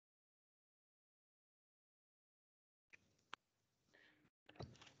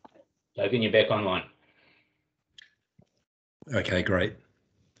Logan, you're back online. Okay, great.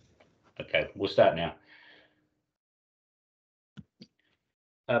 Okay, we'll start now.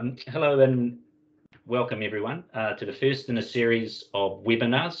 Hello and welcome everyone to the first in a series of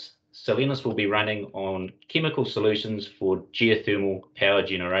webinars Solenis will be running on chemical solutions for geothermal power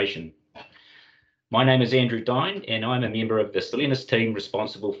generation. My name is Andrew Dine and I'm a member of the Solenis team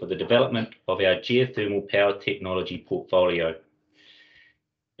responsible for the development of our geothermal power technology portfolio.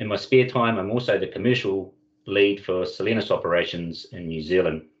 In my spare time, I'm also the commercial lead for Solenis operations in New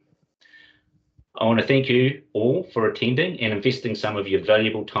Zealand. I want to thank you all for attending and investing some of your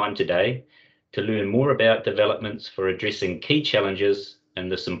valuable time today to learn more about developments for addressing key challenges in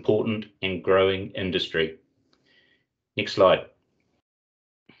this important and growing industry. Next slide.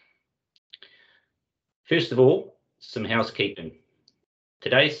 First of all, some housekeeping.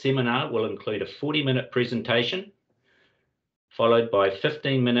 Today's seminar will include a 40-minute presentation, followed by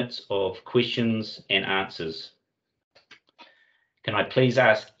 15 minutes of questions and answers. Can I please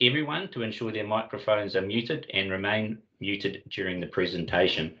ask everyone to ensure their microphones are muted and remain muted during the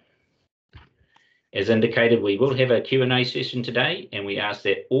presentation? As indicated, we will have a Q&A session today, and we ask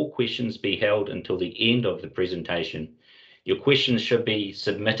that all questions be held until the end of the presentation. Your questions should be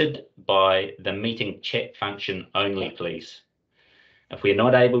submitted by the meeting chat function only, please. If we're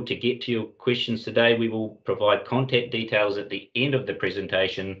not able to get to your questions today, we will provide contact details at the end of the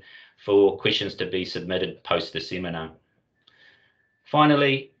presentation for questions to be submitted post the seminar.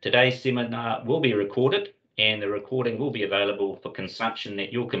 Finally, today's seminar will be recorded and the recording will be available for consumption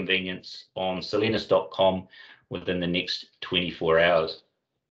at your convenience on solenis.com within the next 24 hours.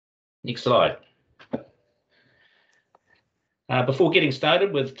 Next slide. Before getting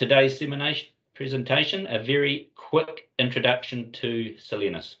started with today's seminar presentation, a very quick introduction to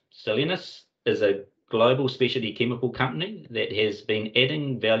Solenis. Solenis is a global specialty chemical company that has been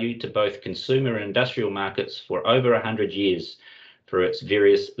adding value to both consumer and industrial markets for over 100 years through its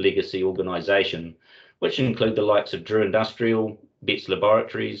various legacy organisations, which include the likes of Drew Industrial, Betts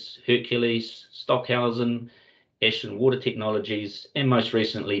Laboratories, Hercules, Stockhausen, Ashland Water Technologies, and most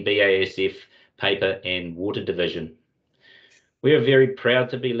recently BASF Paper and Water Division. We are very proud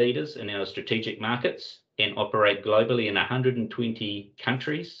to be leaders in our strategic markets and operate globally in 120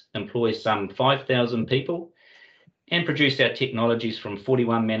 countries, employ some 5,000 people, and produce our technologies from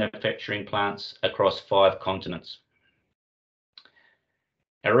 41 manufacturing plants across 5 continents.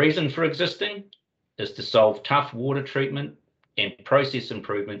 Our reason for existing is to solve tough water treatment and process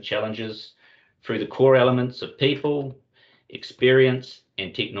improvement challenges through the core elements of people, experience,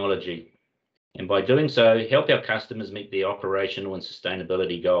 and technology. And by doing so, help our customers meet their operational and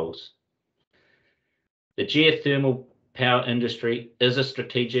sustainability goals. The geothermal power industry is a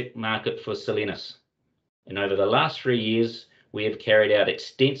strategic market for Solenis. And over the last 3 years, we have carried out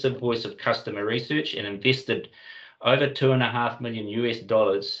extensive voice of customer research and invested over $2.5 million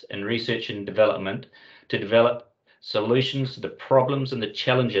in research and development to develop solutions to the problems and the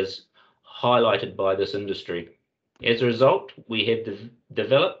challenges highlighted by this industry. As a result, we have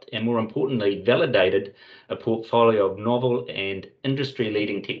developed and, more importantly, validated a portfolio of novel and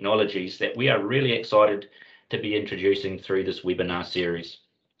industry-leading technologies that we are really excited to be introducing through this webinar series.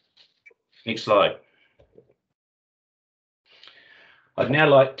 Next slide. I'd now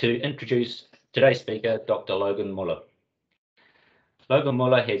like to introduce today's speaker, Dr. Logan Muller. Logan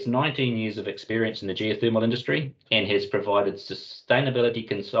Muller has 19 years of experience in the geothermal industry and has provided sustainability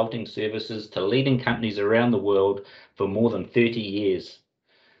consulting services to leading companies around the world for more than 30 years.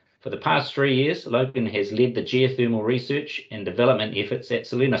 For the past 3 years, Logan has led the geothermal research and development efforts at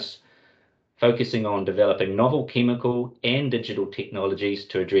Solenis, focusing on developing novel chemical and digital technologies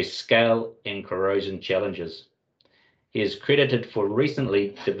to address scale and corrosion challenges. He is credited for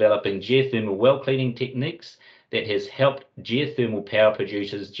recently developing geothermal well cleaning techniques that has helped geothermal power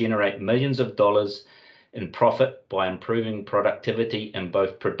producers generate millions of dollars in profit by improving productivity in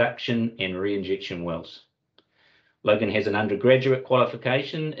both production and reinjection wells. Logan has an undergraduate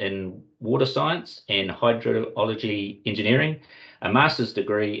qualification in water science and hydrology engineering, a master's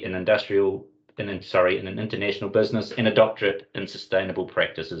degree in in an international business, and a doctorate in sustainable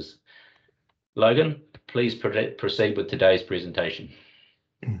practices. Logan, please proceed with today's presentation.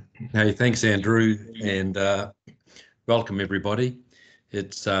 Hey, thanks, Andrew, and welcome everybody.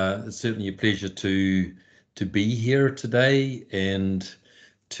 It's certainly a pleasure to be here today and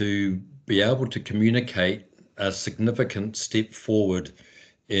to be able to communicate a significant step forward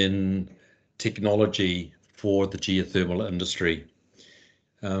in technology for the geothermal industry.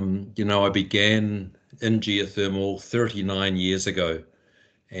 You know, I began in geothermal 39 years ago,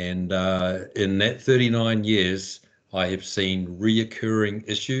 and in that 39 years, I have seen reoccurring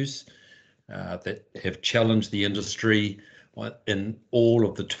issues that have challenged the industry in all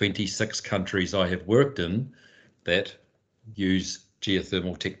of the 26 countries I have worked in that use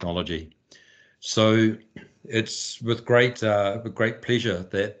geothermal technology. So it's with great pleasure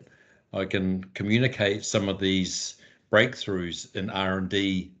that I can communicate some of these breakthroughs in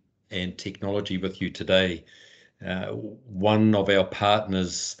R&D and technology with you today. One of our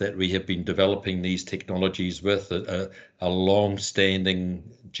partners that we have been developing these technologies with, a long-standing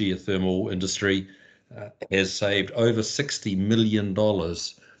geothermal industry, has saved over $60 million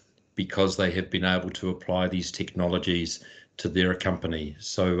because they have been able to apply these technologies to their company.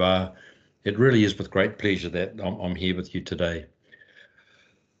 So it really is with great pleasure that I'm here with you today.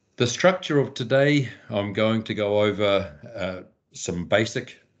 The structure of today, I'm going to go over some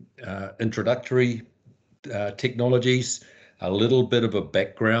basic introductory technologies, a little bit of a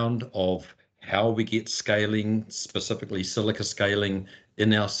background of how we get scaling, specifically silica scaling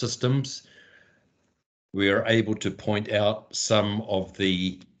in our systems. We are able to point out some of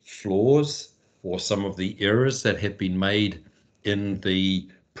the flaws or some of the errors that have been made in the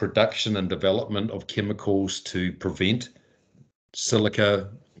production and development of chemicals to prevent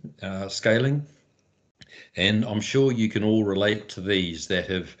silica scaling. And I'm sure you can all relate to these that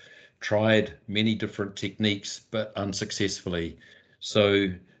have tried many different techniques but unsuccessfully. So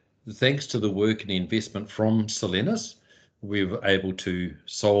thanks to the work and investment from Solenis, we were able to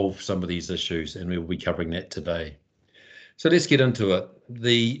solve some of these issues, and we'll be covering that today. So let's get into it.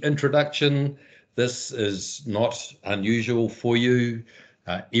 The introduction, this is not unusual for you.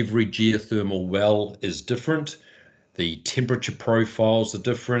 Every geothermal well is different. The temperature profiles are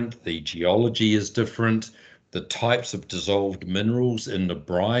different. The geology is different. The types of dissolved minerals in the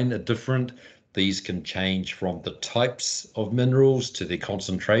brine are different. These can change from the types of minerals to their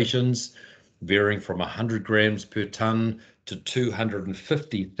concentrations, varying from 100 grams per ton to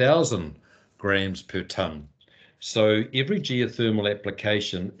 250,000 grams per ton. So every geothermal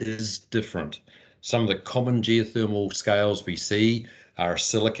application is different. Some of the common geothermal scales we see are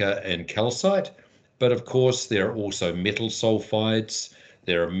silica and calcite, but of course there are also metal sulfides,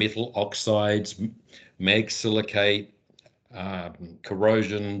 there are metal oxides, mag silicate,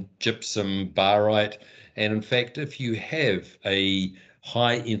 corrosion, gypsum, barite, and in fact, if you have a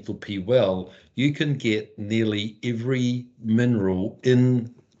high enthalpy well, you can get nearly every mineral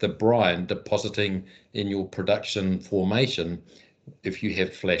in the brine depositing in your production formation if you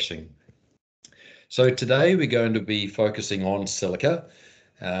have flashing. So today we're going to be focusing on silica.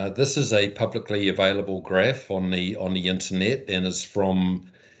 This is a publicly available graph on the internet and is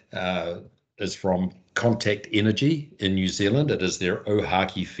from Contact Energy in New Zealand. It is their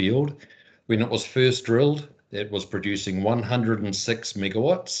Ohaki field. When it was first drilled, it was producing 106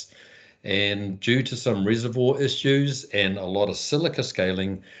 megawatts, and due to some reservoir issues and a lot of silica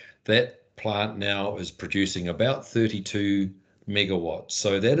scaling, that plant now is producing about 32 megawatts.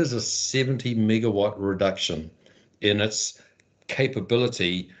 So that is a 70 megawatt reduction in its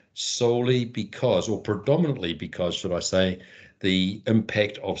capability solely because, or predominantly because, should I say, the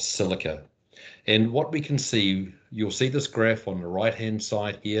impact of silica. And what we can see, you'll see this graph on the right-hand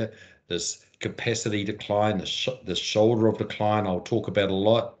side here, this capacity decline, this shoulder of decline I'll talk about a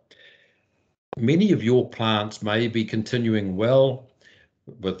lot. Many of your plants may be continuing well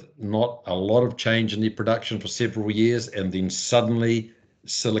with not a lot of change in their production for several years, and then suddenly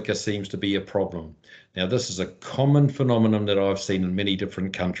silica seems to be a problem. Now, this is a common phenomenon that I've seen in many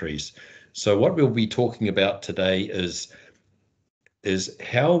different countries. So what we'll be talking about today is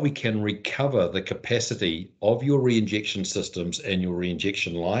how we can recover the capacity of your reinjection systems and your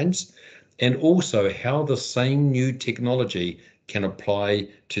reinjection lines, and also how the same new technology can apply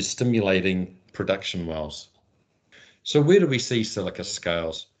to stimulating production wells. So where do we see silica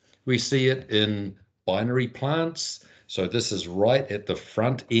scales? We see it in binary plants. So this is right at the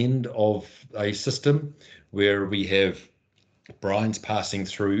front end of a system where we have brines passing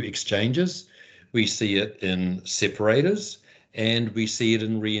through exchanges. We see it in separators, and we see it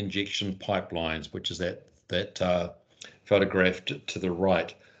in reinjection pipelines, which is that photograph to the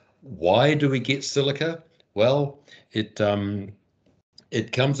right. Why do we get silica? Well, it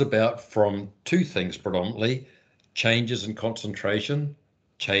comes about from two things predominantly: changes in concentration,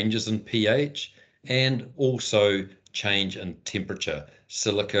 changes in pH, and also change in temperature.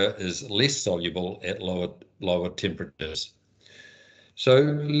 Silica is less soluble at lower temperatures. So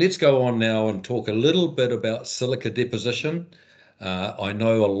let's go on now and talk a little bit about silica deposition. I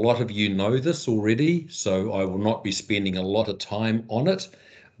know a lot of you know this already, so I will not be spending a lot of time on it,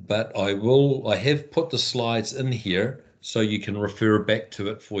 but I have put the slides in here so you can refer back to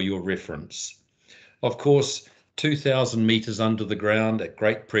it for your reference. Of course, 2,000 meters under the ground at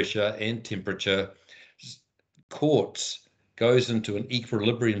great pressure and temperature, quartz goes into an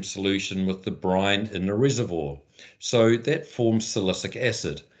equilibrium solution with the brine in the reservoir. So that forms silicic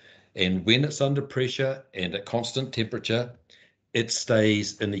acid. And when it's under pressure and at constant temperature, it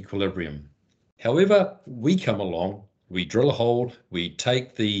stays in equilibrium. However, we come along, we drill a hole, we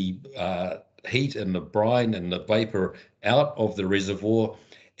take the heat and the brine and the vapor out of the reservoir,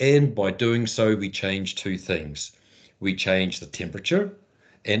 and by doing so, we change two things. We change the temperature,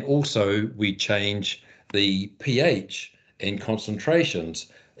 and also we change the pH and concentrations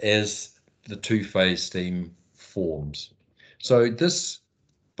as the two-phase steam forms. So this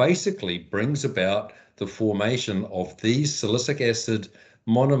basically brings about the formation of these silicic acid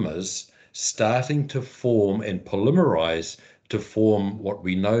monomers starting to form and polymerize to form what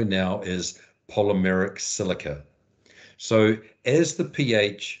we know now as polymeric silica. So as the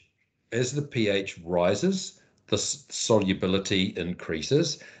pH rises, the solubility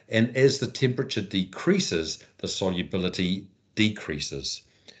increases, and as the temperature decreases, the solubility decreases.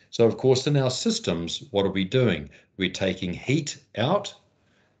 So of course, in our systems, what are we doing? We're taking heat out.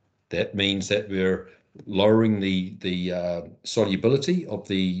 That means that we're lowering the solubility of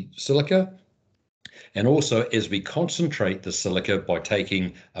the silica. And also, as we concentrate the silica by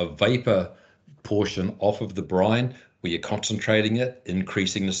taking a vapor portion off of the brine, we are concentrating it,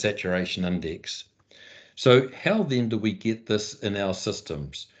 increasing the saturation index. So how then do we get this in our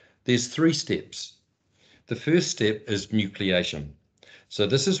systems? There's 3 steps. The first step is nucleation. So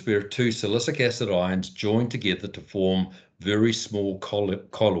this is where 2 silicic acid ions join together to form very small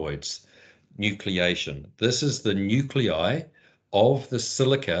colloids. Nucleation. This is the nuclei of the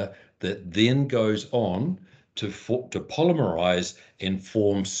silica that then goes on to polymerize and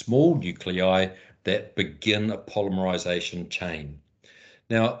form small nuclei that begin a polymerization chain.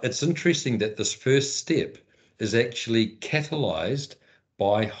 Now, it's interesting that this first step is actually catalyzed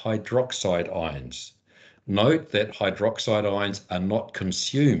by hydroxide ions. Note that hydroxide ions are not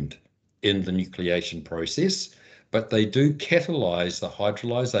consumed in the nucleation process, but they do catalyze the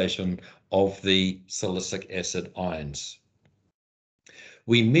hydrolyzation of the silicic acid ions.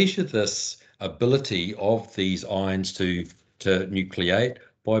 We measure this ability of these ions to nucleate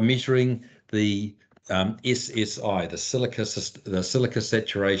by measuring the SSI, the silica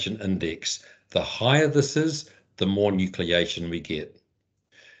saturation index. The higher this is, the more nucleation we get.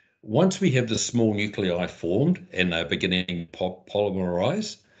 Once we have the small nuclei formed and they're beginning to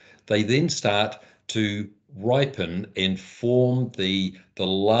polymerize, they then start to ripen and form the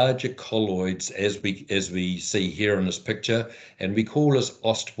larger colloids as we see here in this picture, and we call this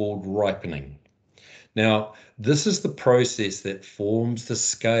Ostwald ripening. Now, this is the process that forms the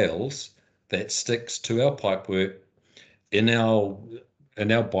scales that sticks to our pipework in our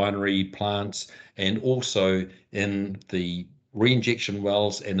binary plants and also in the reinjection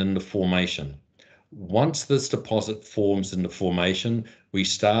wells and in the formation. Once this deposit forms in the formation, we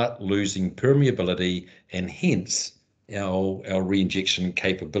start losing permeability and hence our reinjection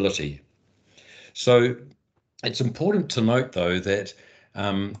capability. So it's important to note, though, that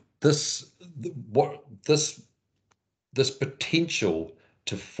this potential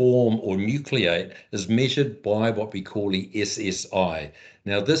to form or nucleate is measured by what we call the SSI.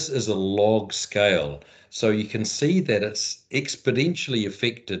 Now, this is a log scale, so you can see that it's exponentially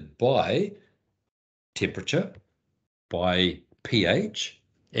affected by temperature, by pH,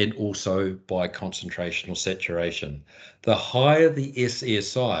 and also by concentration or saturation. The higher the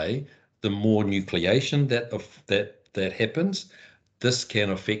SSI, the more nucleation that happens. This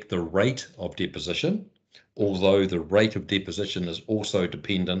can affect the rate of deposition, although the rate of deposition is also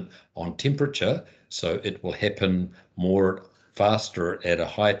dependent on temperature, so it will happen more faster at a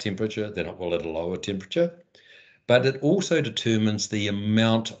higher temperature than it will at a lower temperature. But it also determines the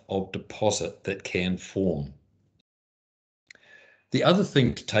amount of deposit that can form. The other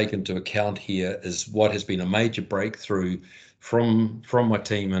thing to take into account here is what has been a major breakthrough from my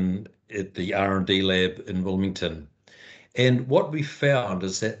team at the R&D lab in Wilmington. And what we found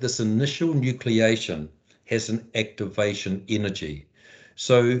is that this initial nucleation has an activation energy.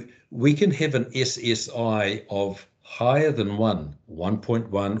 So we can have an SSI of higher than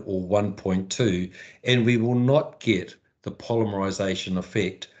 1.1 or 1.2, and we will not get the polymerization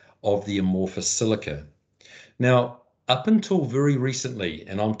effect of the amorphous silica. Now, up until very recently,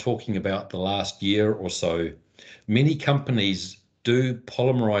 and I'm talking about the last year or so, many companies do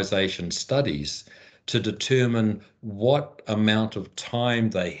polymerization studies to determine what amount of time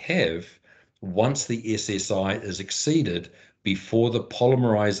they have once the SSI is exceeded before the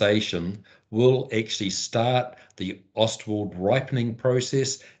polymerization will actually start the Ostwald ripening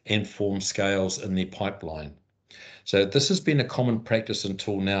process and form scales in their pipeline. So this has been a common practice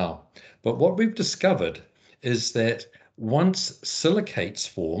until now. But what we've discovered is that once silicates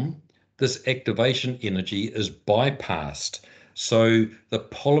form, this activation energy is bypassed. So the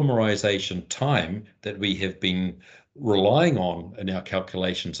polymerization time that we have been relying on in our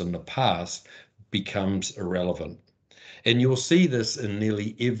calculations in the past becomes irrelevant. And you'll see this in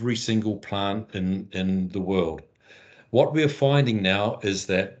nearly every single plant in the world. What we're finding now is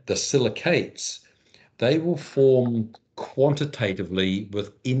that the silicates, they will form quantitatively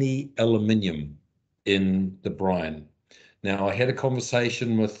with any aluminium in the brine. Now, I had a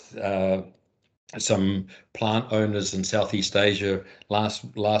conversation with some plant owners in Southeast Asia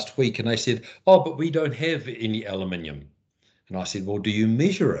last week, and they said, "Oh, but we don't have any aluminium." And I said, "Well, do you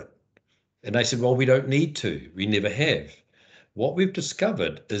measure it?" And they said, "Well, we don't need to. We never have." What we've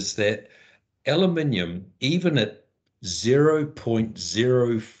discovered is that aluminium, even at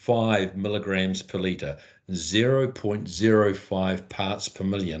 0.05 milligrams per litre, 0.05 parts per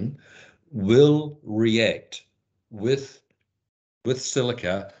million, will react with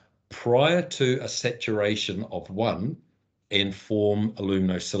silica prior to a saturation of 1 and form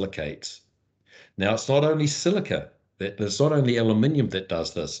aluminosilicates. Now, it's not only silica, it's not only aluminium that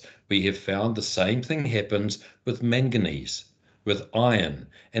does this. We have found the same thing happens with manganese, with iron,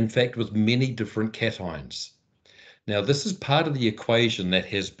 in fact, with many different cations. Now, this is part of the equation that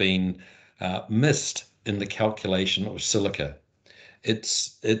has been missed in the calculation of silica.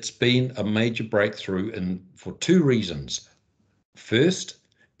 It's been a major breakthrough for two reasons. First,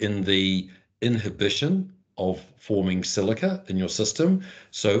 in the inhibition of forming silica in your system.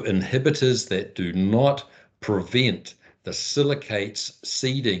 So inhibitors that do not prevent the silicates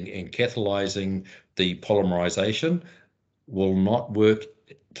seeding and catalyzing the polymerization will not work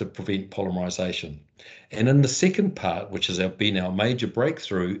to prevent polymerization. And in the second part, which has been our major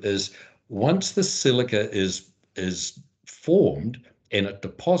breakthrough, is once the silica is formed and it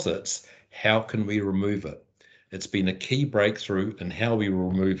deposits, how can we remove it? It's been a key breakthrough in how we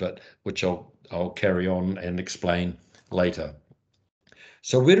remove it, which I'll carry on and explain later.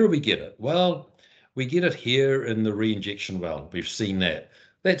 So where do we get it? Well, we get it here in the reinjection well. We've seen that.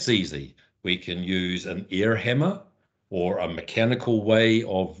 That's easy. We can use an air hammer or a mechanical way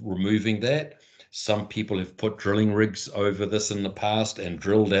of removing that. Some people have put drilling rigs over this in the past and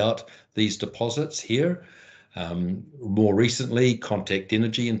drilled out these deposits here. More recently, Contact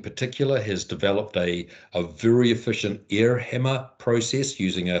Energy in particular has developed a very efficient air hammer process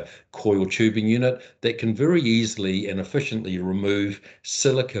using a coil tubing unit that can very easily and efficiently remove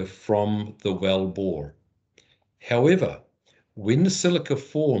silica from the well bore. However, when the silica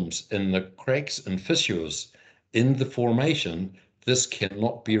forms in the cracks and fissures in the formation, this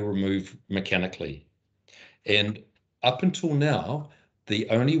cannot be removed mechanically. And up until now, the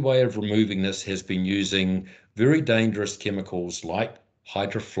only way of removing this has been using very dangerous chemicals like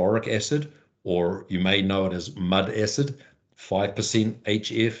hydrofluoric acid, or you may know it as mud acid, 5%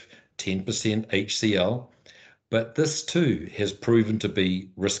 HF, 10% HCl. But this too has proven to be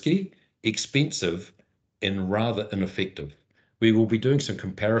risky, expensive, and rather ineffective. We will be doing some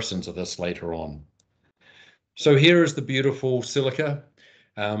comparisons of this later on. So here is the beautiful silica.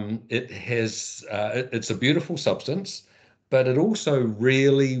 It's a beautiful substance, but it also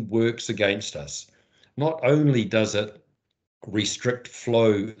really works against us. Not only does it restrict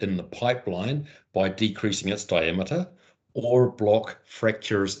flow in the pipeline by decreasing its diameter or block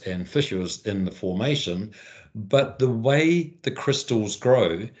fractures and fissures in the formation, but the way the crystals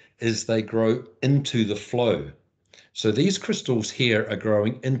grow is they grow into the flow. So these crystals here are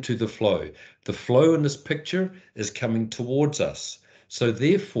growing into the flow. The flow in this picture is coming towards us. So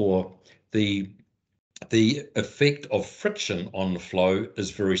therefore, the effect of friction on the flow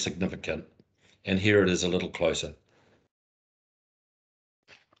is very significant. And here it is a little closer.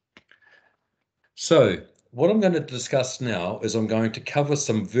 So what I'm going to discuss now is I'm going to cover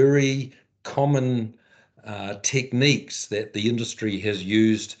some very common techniques that the industry has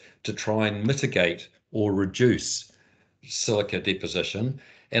used to try and mitigate or reduce silica deposition.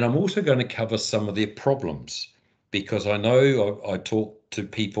 And I'm also going to cover some of their problems, because I know I talk to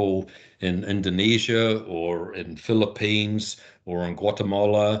people in Indonesia or in Philippines or in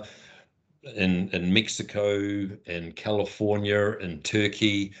Guatemala, in Mexico, in California, in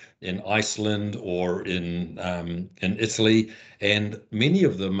Turkey, in Iceland, or in Italy, and many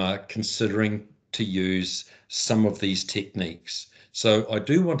of them are considering to use some of these techniques. So I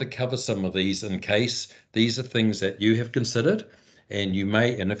do want to cover some of these in case these are things that you have considered, and you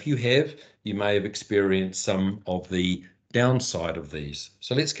may, and if you have, you may have experienced some of the downside of these.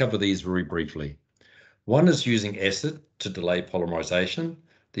 So let's cover these very briefly. One is using acid to delay polymerization.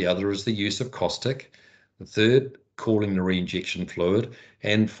 The other is the use of caustic. Third, cooling the reinjection fluid.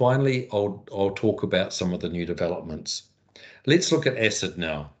 And finally, I'll talk about some of the new developments. Let's look at acid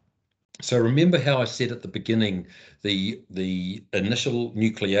now. So remember how I said at the beginning, the initial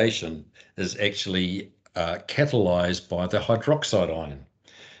nucleation is actually catalyzed by the hydroxide ion.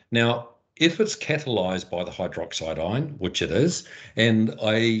 Now, if it's catalyzed by the hydroxide ion, which it is, and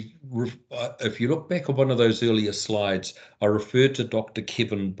if you look back on one of those earlier slides, I referred to Dr.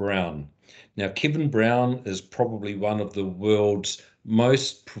 Kevin Brown. Now, Kevin Brown is probably one of the world's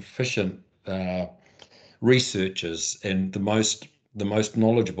most proficient researchers and the most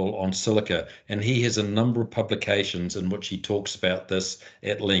knowledgeable on silica, and he has a number of publications in which he talks about this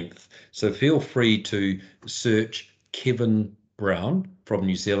at length. So feel free to search Kevin Brown from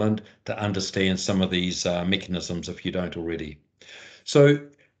New Zealand to understand some of these mechanisms if you don't already. So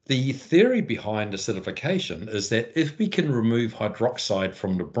the theory behind acidification is that if we can remove hydroxide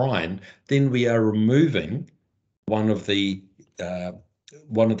from the brine, then we are removing one of the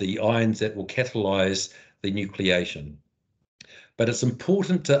ions that will catalyze the nucleation. But it's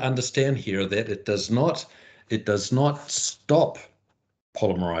important to understand here that it does not stop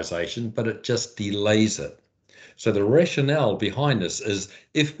polymerization, but it just delays it. So the rationale behind this is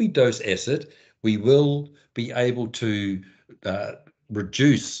if we dose acid, we will be able to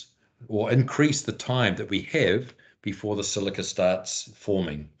reduce or increase the time that we have before the silica starts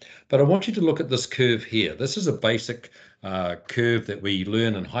forming. But I want you to look at this curve here. This is a basic curve that we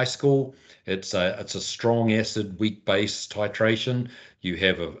learn in high school. It's a strong acid, weak base titration. You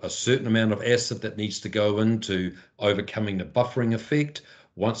have a certain amount of acid that needs to go into overcoming the buffering effect.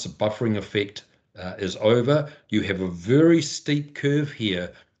 Once the buffering effect is over, you have a very steep curve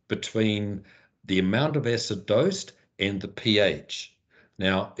here between the amount of acid dosed and the pH.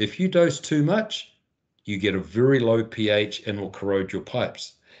 Now, if you dose too much, you get a very low pH and will corrode your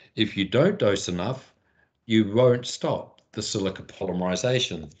pipes. If you don't dose enough, you won't stop the silica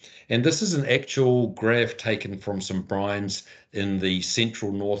polymerization. And this is an actual graph taken from some brines in the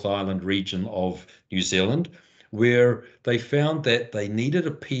central North Island region of New Zealand, where they found that they needed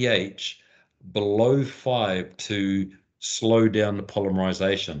a pH below 5 to slow down the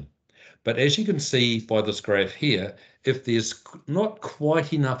polymerization. But as you can see by this graph here, if there's not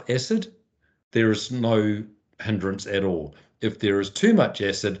quite enough acid, there is no hindrance at all. If there is too much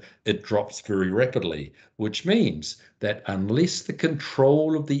acid, it drops very rapidly, which means that unless the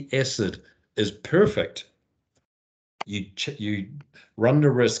control of the acid is perfect, you run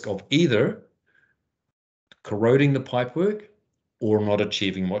the risk of either corroding the pipework or not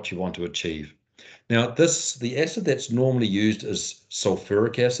achieving what you want to achieve. Now, the acid that's normally used is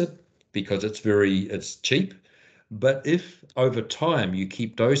sulfuric acid because it's cheap. But if over time you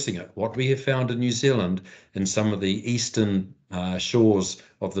keep dosing it, what we have found in New Zealand in some of the eastern shores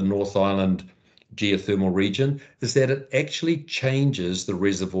of the North Island geothermal region is that it actually changes the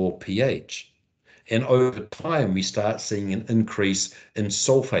reservoir pH. And over time, we start seeing an increase in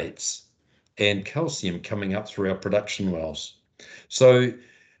sulfates and calcium coming up through our production wells. So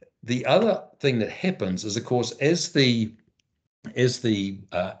the other thing that happens is, of course, as the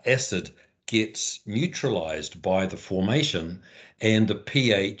acid gets neutralized by the formation and the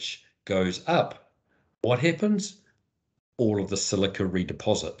pH goes up, what happens? All of the silica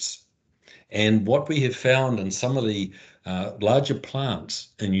redeposits. And what we have found in some of the larger plants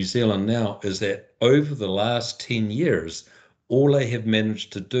in New Zealand now is that over the last 10 years, all they have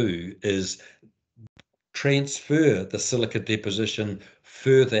managed to do is transfer the silica deposition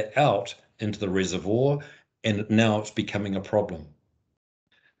further out into the reservoir, and now it's becoming a problem.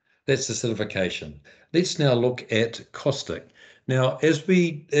 That's acidification. Let's now look at caustic. Now, as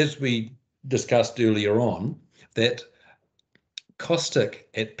we discussed earlier on, that caustic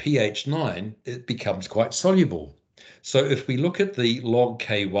at pH 9, it becomes quite soluble. So if we look at the log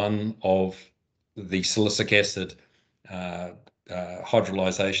K1 of the silicic acid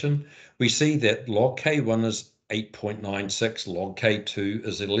hydrolyzation, we see that log K1 is 8.96, log K2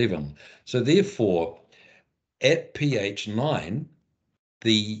 is 11. So therefore, at pH 9,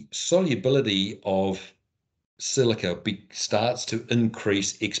 the solubility of silica starts to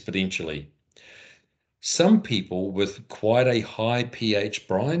increase exponentially. Some people with quite a high pH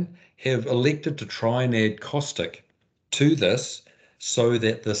brine have elected to try and add caustic to this so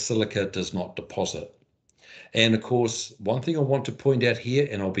that the silica does not deposit. And of course, one thing I want to point out here,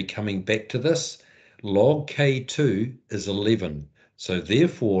 and I'll be coming back to this, log K2 is 11. So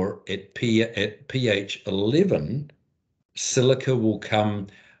therefore, at pH 11, silica will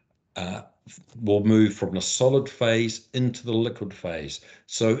move from the solid phase into the liquid phase.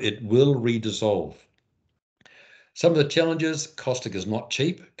 So it will redissolve. Some of the challenges: caustic is not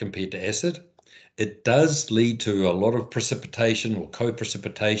cheap compared to acid. It does lead to a lot of precipitation or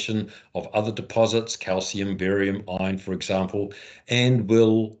co-precipitation of other deposits, calcium, barium, iron, for example, and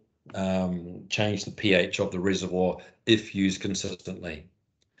will change the pH of the reservoir if used consistently.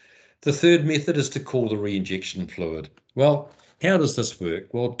 The third method is to cool the reinjection fluid. Well, how does this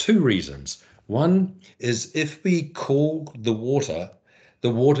work? Well, two reasons. One is if we cool the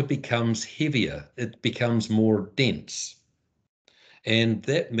water becomes heavier, it becomes more dense. And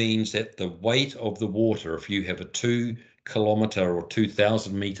that means that the weight of the water, if you have a 2-kilometer or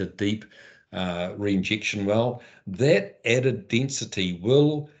 2,000 meter deep reinjection well, that added density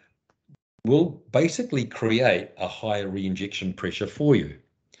will basically create a higher reinjection pressure for you.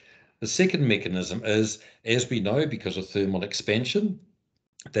 The second mechanism is, as we know, because of thermal expansion,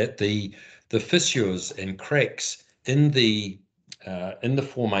 that the fissures and cracks in the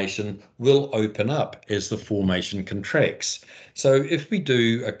formation will open up as the formation contracts. So if we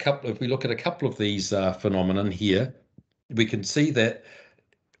look at a couple of these phenomenon here, we can see that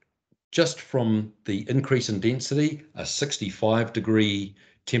just from the increase in density, a 65-degree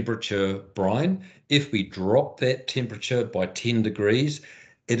temperature brine, if we drop that temperature by 10 degrees,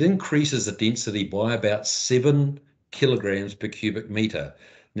 it increases the density by about 7 kilograms per cubic meter.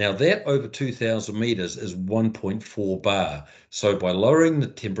 Now that over 2,000 meters is 1.4 bar. So by lowering the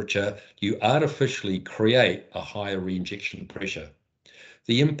temperature, you artificially create a higher reinjection pressure.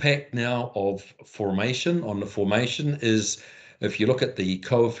 The impact now of formation on the formation is, if you look at the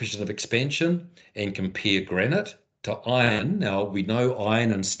coefficient of expansion and compare granite to iron, now we know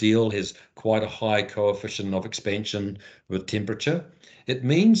iron and steel has quite a high coefficient of expansion with temperature. It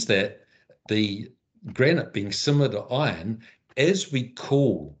means that the granite being similar to iron, as we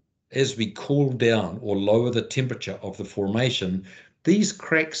cool down or lower the temperature of the formation, these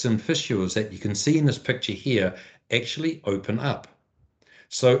cracks and fissures that you can see in this picture here actually open up.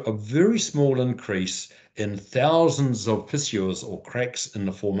 So a very small increase in thousands of fissures or cracks in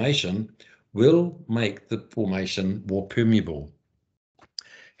the formation will make the formation more permeable.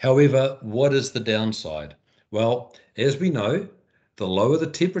 However, what is the downside? Well, as we know, the lower the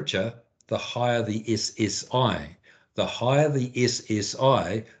temperature, the higher the SSI. The higher the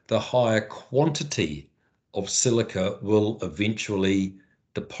SSI, the higher quantity of silica will eventually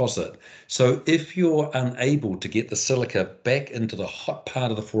deposit. So if you're unable to get the silica back into the hot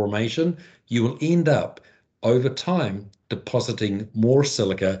part of the formation, you will end up over time depositing more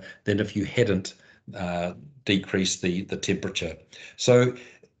silica than if you hadn't decreased the temperature. So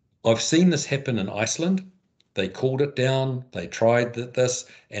I've seen this happen in Iceland. They cooled it down, they tried this,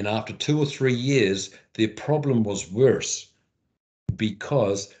 and after 2 or 3 years, their problem was worse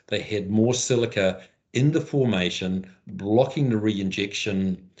because they had more silica in the formation, blocking the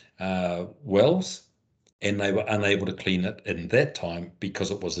reinjection wells, and they were unable to clean it in that time because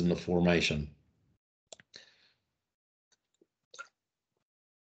it was in the formation.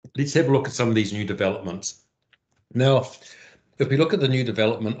 Let's have a look at some of these new developments. Now, if we look at the new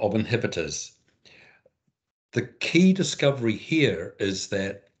development of inhibitors, the key discovery here is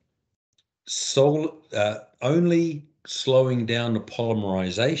that only slowing down the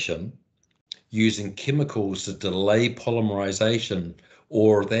polymerization using chemicals to delay polymerization,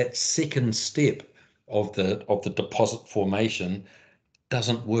 or that second step of the deposit formation,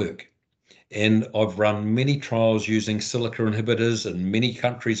 doesn't work. And I've run many trials using silica inhibitors in many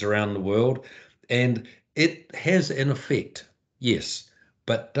countries around the world, and it has an effect, yes,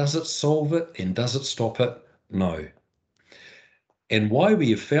 but does it solve it and does it stop it? No. And why we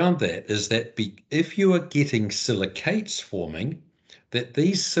have found that is that if you are getting silicates forming, that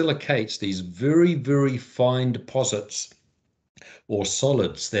these silicates, these very, very fine deposits or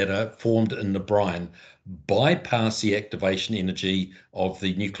solids that are formed in the brine, bypass the activation energy of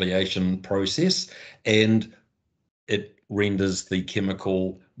the nucleation process, and it renders the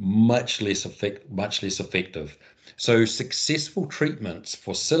chemical much less effective. So successful treatments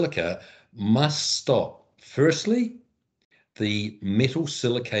for silica must stop, firstly, the metal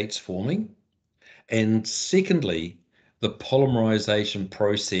silicates forming, and secondly, the polymerization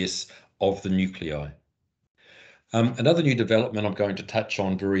process of the nuclei. Another new development I'm going to touch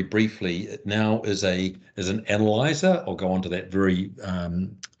on very briefly now is an analyzer. I'll go on to that very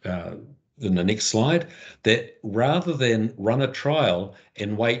in the next slide, that rather than run a trial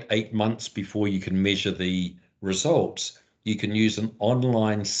and wait 8 months before you can measure the results, you can use an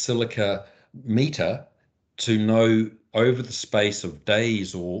online silica meter to know over the space of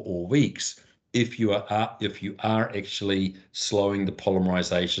days or weeks if you are actually slowing the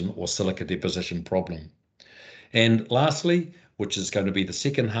polymerization or silica deposition problem. And lastly, which is going to be the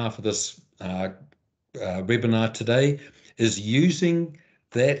second half of this webinar today, is using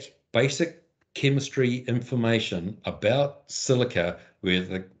that basic chemistry information about silica, where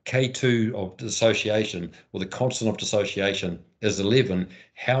the K2 of dissociation, or the constant of dissociation, is 11,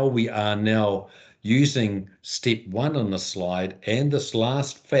 how we are now using step 1 on the slide and this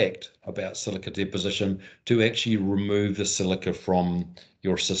last fact about silica deposition to actually remove the silica from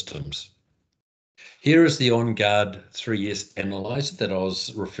your systems. Here is the On-Guard 3S analyzer that I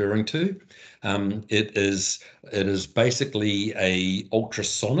was referring to. It is basically a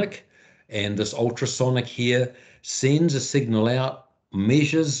ultrasonic, and this ultrasonic here sends a signal out,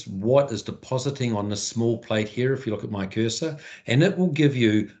 measures what is depositing on this small plate here, if you look at my cursor, and it will give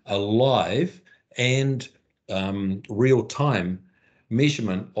you a live and real-time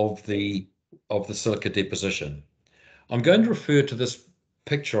measurement of the silica deposition. I'm going to refer to this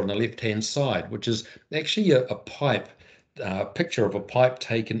picture on the left-hand side, which is actually a pipe, picture of a pipe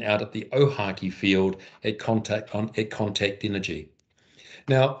taken out at the Ohaki field at contact energy.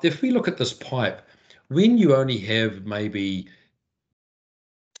 Now, if we look at this pipe, when you only have maybe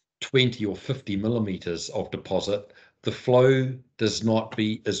 20 or 50 millimeters of deposit, the flow is not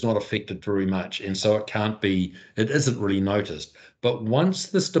affected very much, and so it isn't really noticed. But once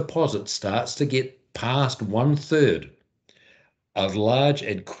this deposit starts to get past 1/3, a large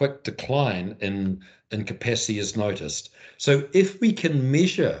and quick decline in capacity is noticed. So if we can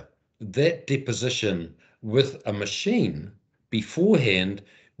measure that deposition with a machine beforehand,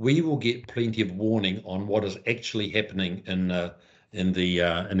 we will get plenty of warning on what is actually happening in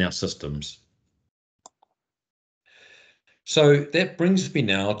our systems. So that brings me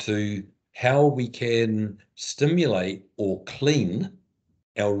now to how we can stimulate or clean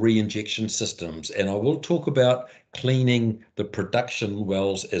our reinjection systems, and I will talk about cleaning the production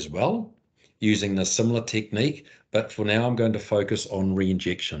wells as well using the similar technique, but for now I'm going to focus on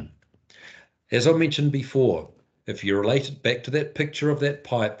reinjection. As I mentioned before, if you relate it back to that picture of that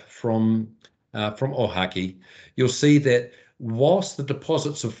pipe from Ohaki, you'll see that whilst the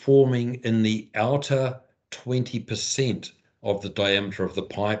deposits are forming in the outer 20% of the diameter of the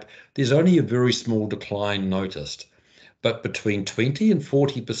pipe, there's only a very small decline noticed. But between 20 and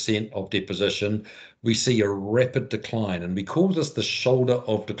 40% of deposition, we see a rapid decline, and we call this the shoulder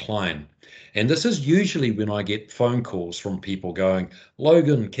of decline. And this is usually when I get phone calls from people going,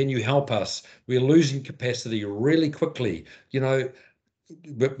 "Logan, can you help us? We're losing capacity really quickly. You know,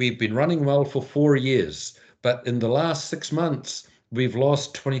 we've been running well for 4 years, but in the last 6 months, we've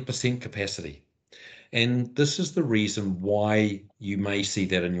lost 20% capacity." And this is the reason why you may see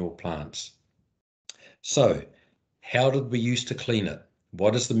that in your plants. So, how did we used to clean it?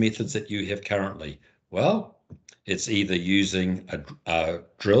 What is the methods that you have currently? Well, it's either using a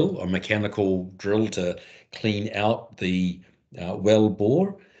drill, a mechanical drill to clean out the well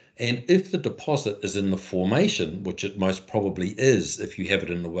bore. And if the deposit is in the formation, which it most probably is if you have it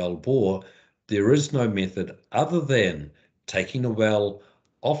in the well bore, there is no method other than taking the well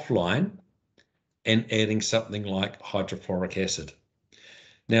offline and adding something like hydrofluoric acid.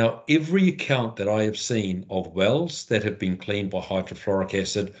 Now, every account that I have seen of wells that have been cleaned by hydrofluoric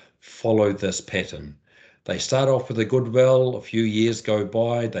acid follow this pattern. They start off with a good well, a few years go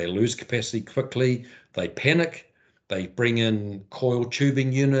by, they lose capacity quickly, they panic, they bring in coiled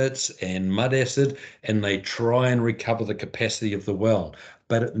tubing units and mud acid, and they try and recover the capacity of the well,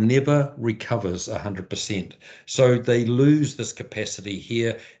 but it never recovers 100%. So they lose this capacity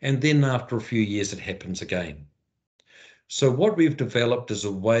here, and then after a few years, it happens again. So what we've developed is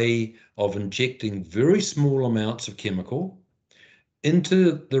a way of injecting very small amounts of chemical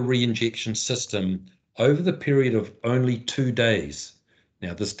into the reinjection system over the period of only 2 days.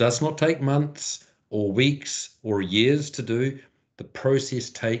 Now, this does not take months or weeks or years to do. The process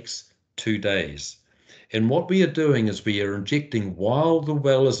takes 2 days. And what we are doing is we are injecting while the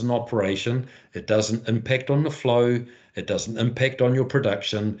well is in operation. It doesn't impact on the flow. It doesn't impact on your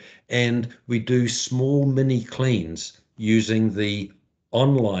production. And we do small mini cleans using the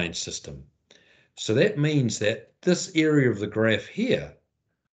online system. So that means that this area of the graph here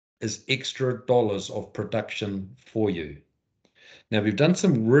is extra dollars of production for you. Now, we've done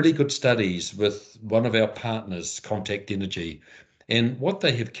some really good studies with one of our partners, Contact Energy, and what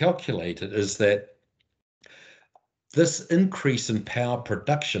they have calculated is that this increase in power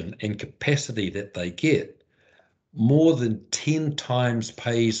production and capacity that they get more than 10 times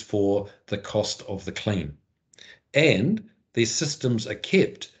pays for the cost of the clean. And their systems are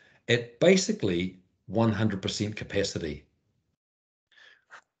kept at basically 100% capacity.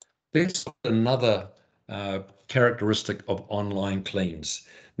 That's another characteristic of online cleans.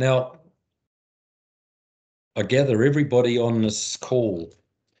 Now, I gather everybody on this call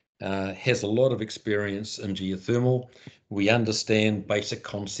has a lot of experience in geothermal. We understand basic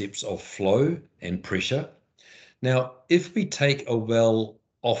concepts of flow and pressure. Now, if we take a well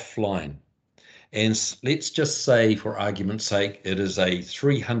offline, and let's just say, for argument's sake, it is a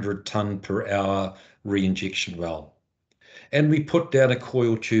 300 ton per hour reinjection well, and we put down a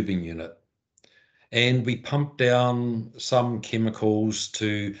coil tubing unit, and we pump down some chemicals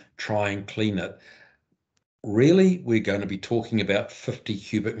to try and clean it. Really, we're going to be talking about 50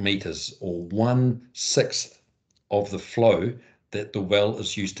 cubic meters, or 1/6 of the flow that the well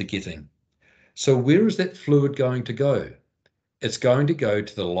is used to getting. So where is that fluid going to go? It's going to go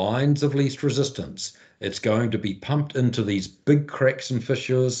to the lines of least resistance. It's going to be pumped into these big cracks and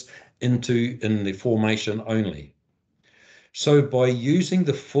fissures in the formation only. So by using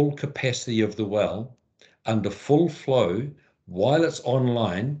the full capacity of the well under full flow while it's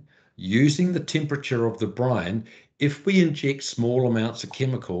online, using the temperature of the brine, if we inject small amounts of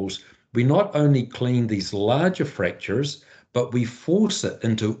chemicals, we not only clean these larger fractures, but we force it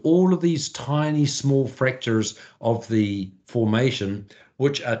into all of these tiny small fractures of the formation,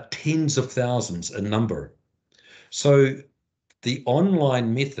 which are tens of thousands in number. So the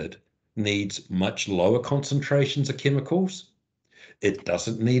online method needs much lower concentrations of chemicals. It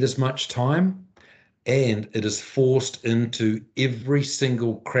doesn't need as much time, and it is forced into every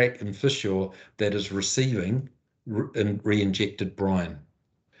single crack and fissure that is receiving re-injected brine.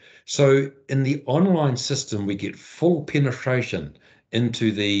 So in the online system, we get full penetration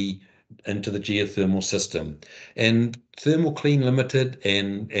into the geothermal system. And Thermal Clean Limited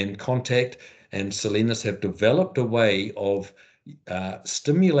and Contact and Solenis have developed a way of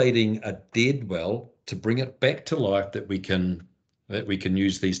stimulating a dead well to bring it back to life that we can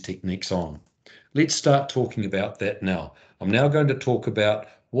use these techniques on. Let's start talking about that now. I'm now going to talk about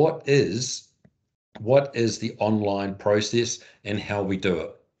what is the online process and how we do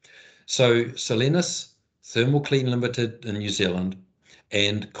it. So Solenis, Thermal Clean Limited in New Zealand,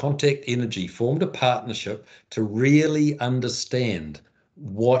 and Contact Energy formed a partnership to really understand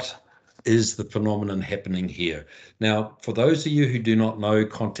what is the phenomenon happening here. Now, for those of you who do not know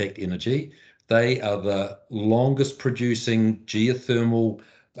Contact Energy, they are the longest producing geothermal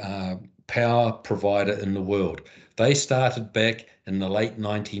power provider in the world. They started back in the late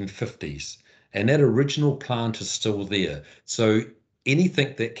 1950s, and that original plant is still there. So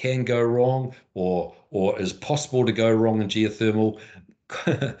anything that can go wrong or is possible to go wrong in geothermal,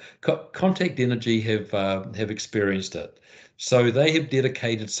 Contact Energy have experienced it. So they have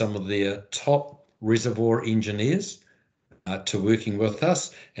dedicated some of their top reservoir engineers to working with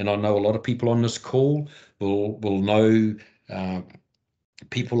us, and I know a lot of people on this call will know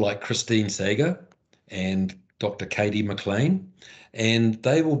people like Christine Sager and Dr. Katie McLean, and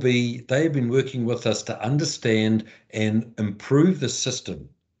they've been working with us to understand and improve the system.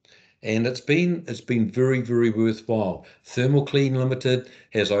 And it's been very, very worthwhile. Thermal Clean Limited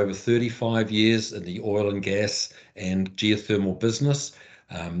has over 35 years in the oil and gas and geothermal business,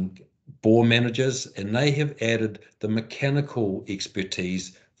 bore managers, and they have added the mechanical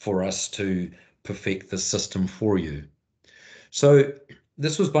expertise for us to perfect the system for you. So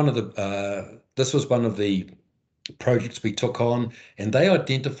this was one of the projects we took on, and they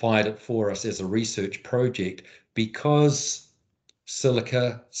identified it for us as a research project because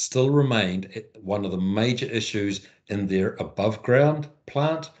silica still remained one of the major issues in their above ground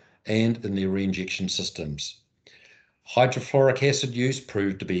plant and in their reinjection systems. Hydrofluoric acid use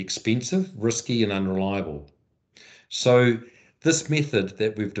proved to be expensive, risky, and unreliable. So this method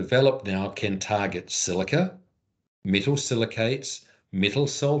that we've developed now can target silica, metal silicates, metal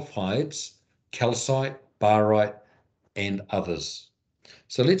sulfides, calcite, barite, and others.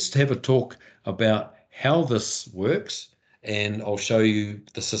 So let's have a talk about how this works, and I'll show you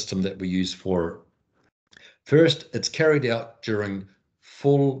the system that we use for it. First, it's carried out during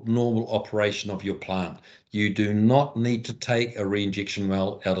full normal operation of your plant. You do not need to take a reinjection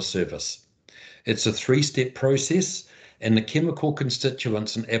well out of service. It's a 3-step process, and the chemical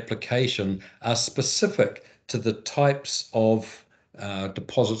constituents and application are specific to the types of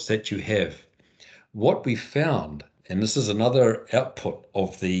deposits that you have. What we found, and this is another output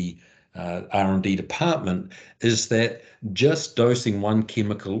of the R&D department, is that just dosing one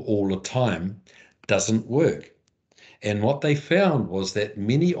chemical all the time doesn't work. And what they found was that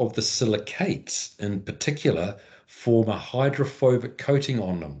many of the silicates in particular form a hydrophobic coating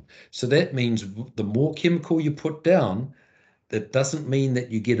on them. So that means the more chemical you put down, that doesn't mean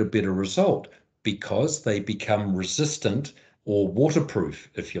that you get a better result, because they become resistant or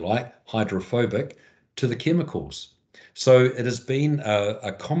waterproof, if you like, hydrophobic to the chemicals. So it has been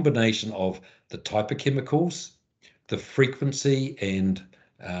a combination of the type of chemicals, the frequency and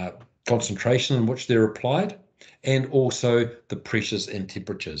concentration in which they're applied, and also the pressures and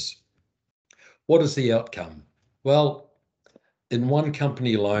temperatures. What is the outcome? Well, in one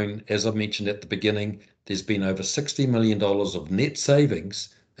company alone, as I mentioned at the beginning, there's been over $60 million of net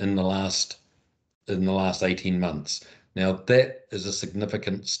savings in the last 18 months. Now, that is a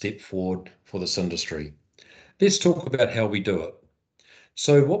significant step forward for this industry. Let's talk about how we do it.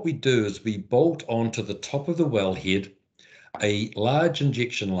 So what we do is we bolt onto the top of the wellhead a large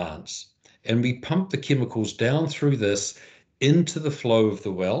injection lance, and we pump the chemicals down through this into the flow of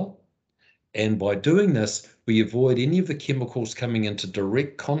the well. And by doing this, we avoid any of the chemicals coming into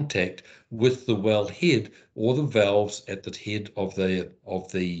direct contact with the well head or the valves at the head of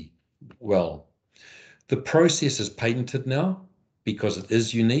the well. The process is patented now because it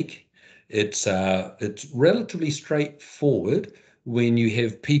is unique. It's relatively straightforward when you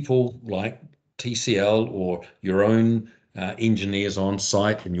have people like TCL or your own engineers on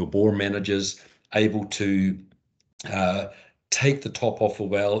site and your bore managers able to take the top off a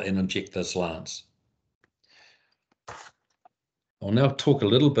well and inject this lance. I'll now talk a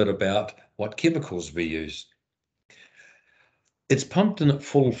little bit about what chemicals we use. It's pumped in at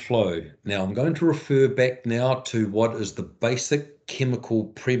full flow. Now I'm going to refer back now to what is the basic chemical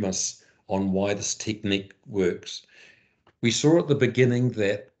premise on why this technique works. We saw at the beginning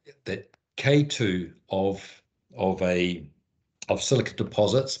that K2 of silica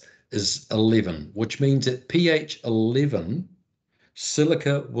deposits is 11, which means at pH 11,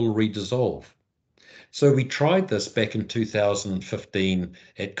 silica will redissolve. So we tried this back in 2015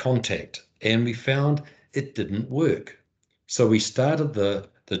 at Contact, and we found it didn't work. So we started the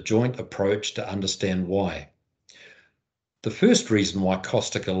joint approach to understand why. The first reason why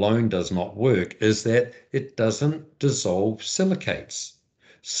caustic alone does not work is that it doesn't dissolve silicates.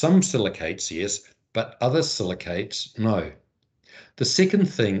 Some silicates, yes, but other silicates, no. The second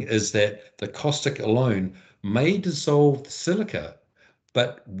thing is that the caustic alone may dissolve the silica,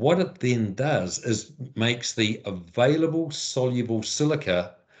 but what it then does is makes the available soluble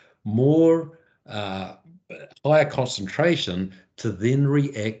silica more higher concentration to then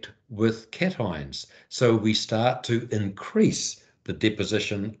react with cations. So we start to increase the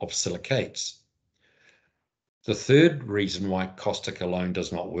deposition of silicates. The third reason why caustic alone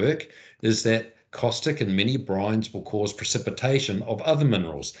does not work is that caustic in many brines will cause precipitation of other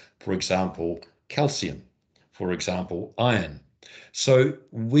minerals, for example, calcium, for example, iron. So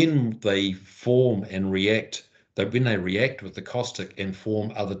when they form and react, when they react with the caustic and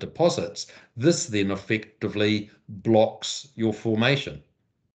form other deposits, this then effectively blocks your formation.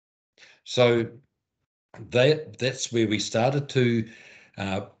 So that's where we started to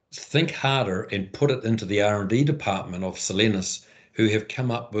think harder and put it into the R&D department of Solenis, who have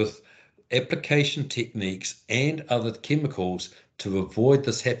come up with application techniques and other chemicals to avoid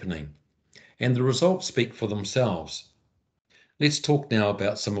this happening. And the results speak for themselves. Let's talk now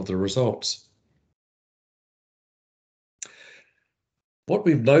about some of the results. What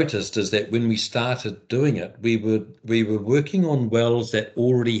we've noticed is that when we started doing it, we were working on wells that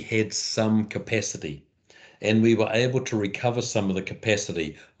already had some capacity, and we were able to recover some of the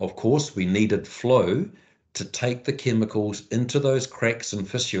capacity. Of course, we needed flow to take the chemicals into those cracks and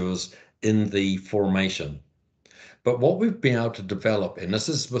fissures in the formation. But what we've been able to develop, and this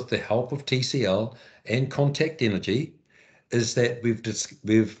is with the help of TCL and Contact Energy, is that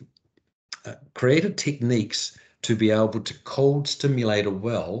we've created techniques to be able to cold stimulate a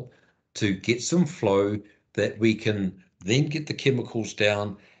well to get some flow that we can then get the chemicals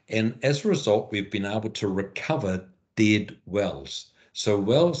down. And as a result, we've been able to recover dead wells. So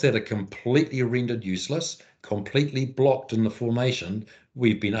wells that are completely rendered useless, completely blocked in the formation,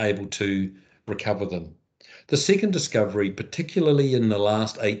 we've been able to recover them. The second discovery, particularly in the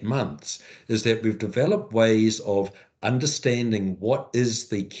last 8 months, is that we've developed ways of understanding what is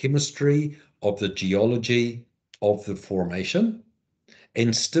the chemistry of the geology of the formation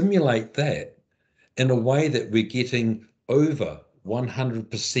and stimulate that in a way that we're getting over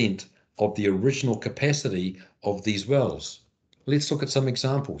 100% of the original capacity of these wells. Let's look at some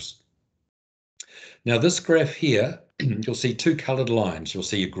examples. Now this graph here, you'll see two colored lines. You'll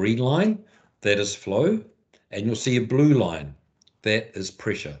see a green line, that is flow, and you'll see a blue line, that is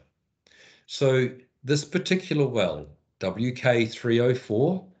pressure. So this particular well,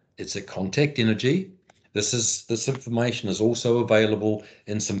 WK304, it's at Contact Energy. This information is also available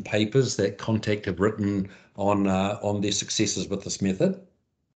in some papers that Contact have written on their successes with this method.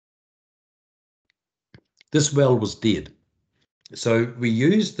 This well was dead. So we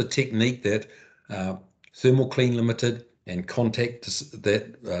used the technique that Thermal Clean Limited and Contact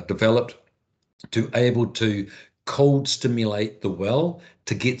that developed to able to cold stimulate the well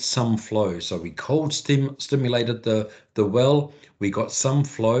to get some flow. So we cold stimulated the well, we got some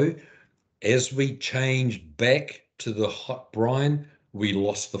flow. As we changed back to the hot brine, we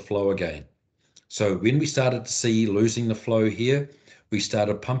lost the flow again. So when we started to see losing the flow here, we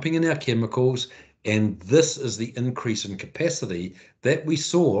started pumping in our chemicals, and this is the increase in capacity that we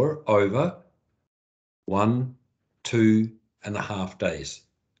saw over 1, 2.5 days.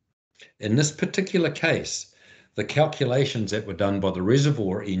 In this particular case, the calculations that were done by the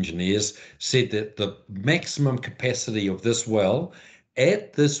reservoir engineers said that the maximum capacity of this well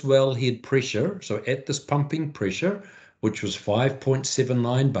at this wellhead pressure, so at this pumping pressure, which was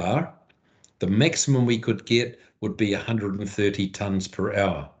 5.79 bar, the maximum we could get would be 130 tons per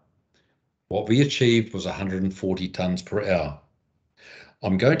hour. What we achieved was 140 tons per hour.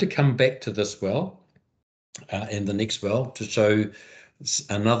 I'm going to come back to this well and the next well to show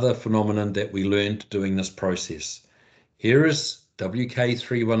another phenomenon that we learned doing this process. Here is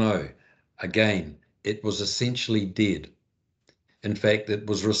WK310. Again, it was essentially dead. In fact, it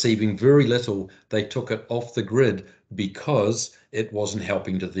was receiving very little. They took it off the grid because it wasn't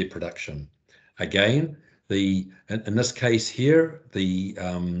helping to their production. Again, in this case here, the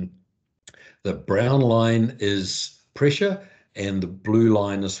brown line is pressure and the blue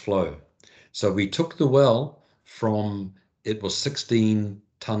line is flow. So we took the well from, it was 16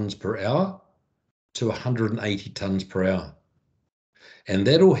 tons per hour to 180 tons per hour. And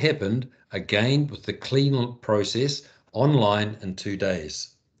that all happened again with the clean process online in 2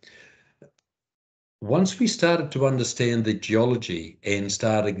 days. Once we started to understand the geology and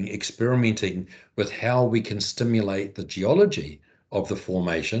started experimenting with how we can stimulate the geology of the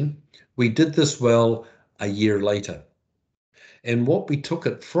formation, we did this well a year later. And what we took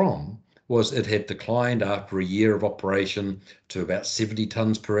it from was it had declined after a year of operation to about 70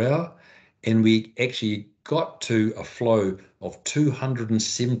 tons per hour. And we actually got to a flow of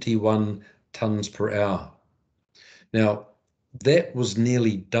 271 tons per hour. Now, that was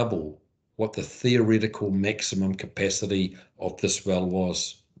nearly double what the theoretical maximum capacity of this well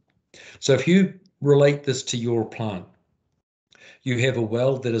was. So if you relate this to your plant, you have a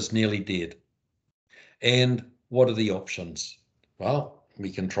well that is nearly dead. And what are the options? Well,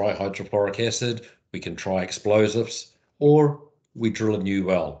 we can try hydrofluoric acid, we can try explosives, or we drill a new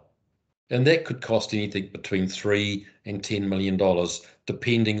well. And that could cost anything between $3 and $10 million,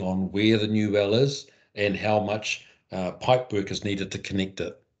 depending on where the new well is and how much pipe work is needed to connect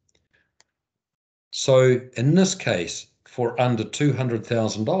it. So in this case, for under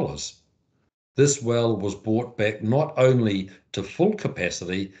 $200,000, this well was brought back not only to full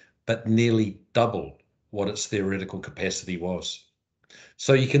capacity, but nearly double what its theoretical capacity was.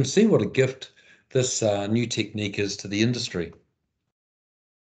 So you can see what a gift this new technique is to the industry.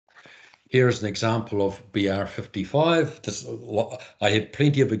 Here is an example of BR55. I have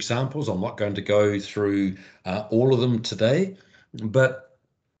plenty of examples. I'm not going to go through all of them today, but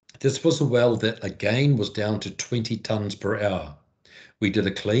this was a well that again was down to 20 tons per hour. We did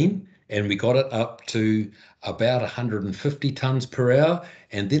a clean and we got it up to about 150 tons per hour,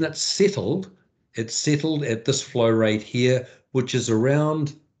 and then it settled at this flow rate here, which is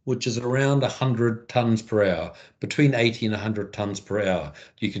around 100 tons per hour, between 80 and 100 tons per hour.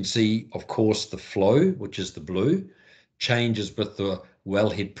 You can see, of course, the flow, which is the blue, changes with the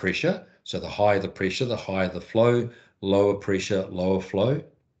wellhead pressure. So the higher the pressure, the higher the flow, lower pressure, lower flow.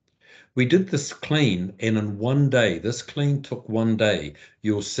 We did this clean, and in 1 day, this clean took 1 day,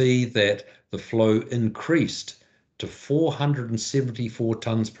 you'll see that the flow increased to 474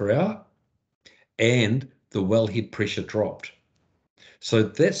 tons per hour, and the wellhead pressure dropped. So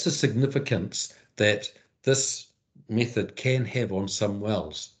that's the significance that this method can have on some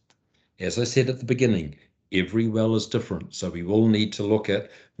wells. As I said at the beginning, every well is different, so we will need to look at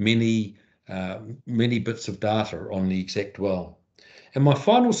many bits of data on the exact well. And my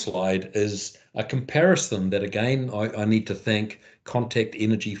final slide is a comparison that, again, I need to thank Contact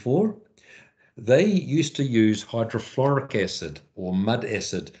Energy for. They used to use hydrofluoric acid or mud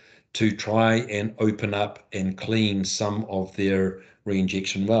acid to try and open up and clean some of their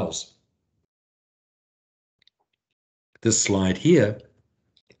reinjection wells. This slide here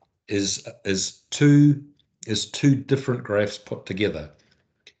is two different graphs put together.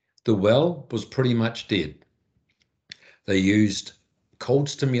 The well was pretty much dead. They used cold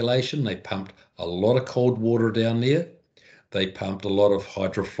stimulation. They pumped a lot of cold water down there. They pumped a lot of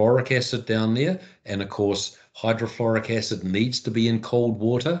hydrofluoric acid down there. And of course, hydrofluoric acid needs to be in cold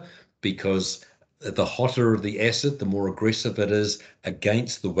water because the hotter the acid, the more aggressive it is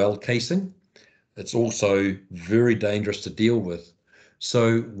against the well casing. It's also very dangerous to deal with.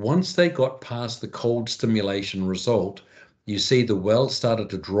 So once they got past the cold stimulation result, you see the well started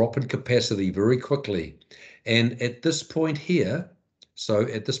to drop in capacity very quickly. And at this point here,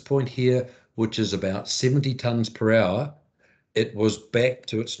 which is about 70 tons per hour, it was back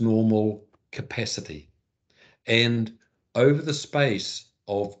to its normal capacity. And over the space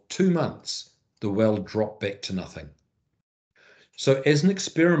of 2 months, the well dropped back to nothing. So as an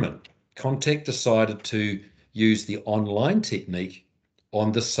experiment, Contact decided to use the online technique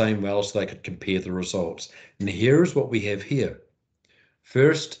on the same well so they could compare the results. And here's what we have here.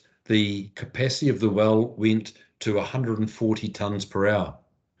 First, the capacity of the well went to 140 tons per hour.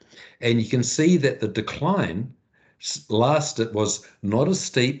 And you can see that the decline was not as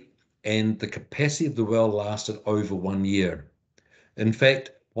steep, and the capacity of the well lasted over 1 year. In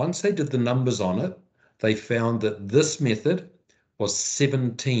fact, once they did the numbers on it, they found that this method was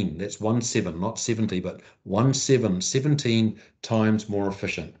 17, that's 17, not 70, but 17 times more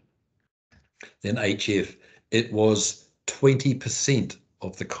efficient than HF. It was 20%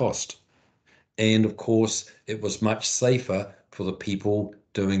 of the cost. And of course, it was much safer for the people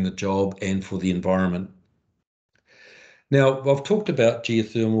doing the job and for the environment. Now, I've talked about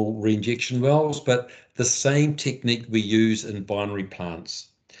geothermal reinjection wells, but the same technique we use in binary plants.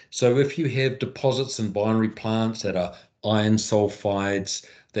 So if you have deposits in binary plants that are iron sulfides,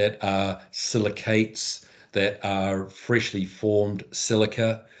 that are silicates, that are freshly formed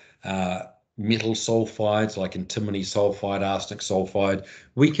silica, metal sulfides like antimony sulfide, arsenic sulfide,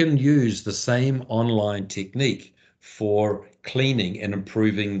 we can use the same online technique for cleaning and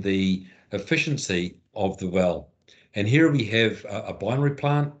improving the efficiency of the well. And here we have a binary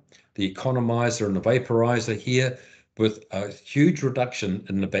plant, the economizer and the vaporizer here, with a huge reduction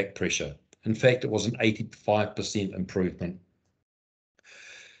in the back pressure. In fact, it was an 85% improvement.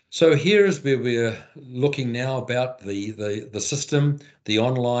 So here is where we're looking now about the system. The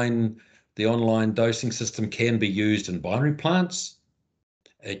online dosing system can be used in binary plants.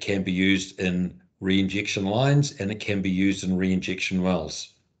 It can be used in reinjection lines, and it can be used in reinjection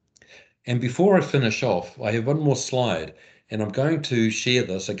wells. And before I finish off, I have one more slide, and I'm going to share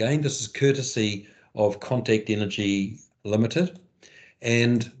this. Again, this is courtesy of Contact Energy Limited.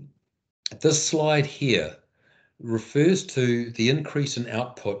 And this slide here refers to the increase in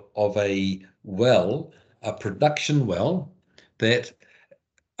output of a well, a production well, that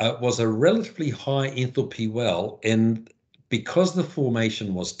was a relatively high enthalpy well. And because the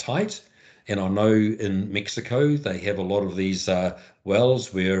formation was tight, and I know in Mexico, they have a lot of these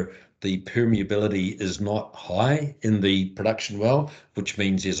wells where the permeability is not high in the production well, which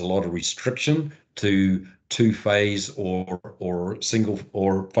means there's a lot of restriction to two-phase or single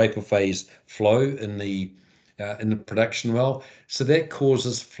or vapor phase flow in the production well. So that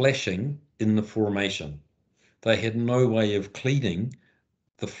causes flashing in the formation. They had no way of cleaning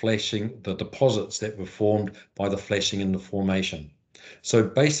the deposits that were formed by the flashing in the formation. So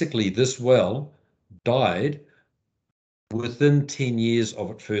basically this well died within 10 years of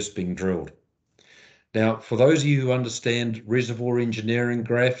it first being drilled. Now, for those of you who understand reservoir engineering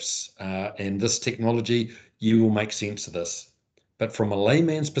graphs and this technology, you will make sense of this. But from a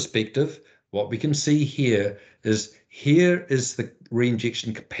layman's perspective, what we can see here is the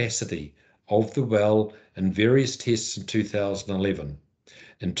reinjection capacity of the well in various tests in 2011.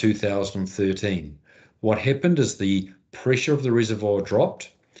 In 2013. What happened is the pressure of the reservoir dropped,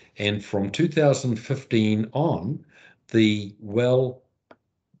 and from 2015 on, the well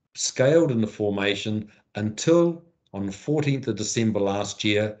scaled in the formation until on the 14th of December last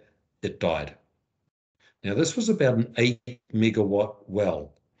year, it died. Now, this was about an 8 megawatt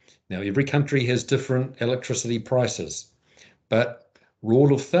well. Now, every country has different electricity prices, but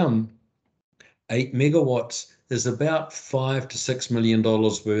rule of thumb, 8 megawatts is about $5 to $6 million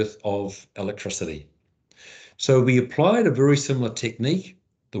worth of electricity. So we applied a very similar technique.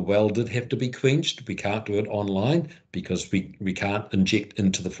 The well did have to be quenched. We can't do it online because we can't inject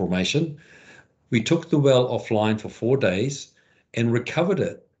into the formation. We took the well offline for 4 days and recovered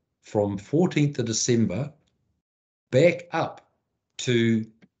it from 14th of December back up to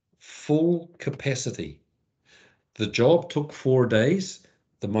full capacity. The job took 4 days.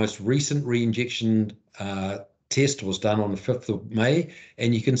 The most recent reinjection test was done on the 5th of May,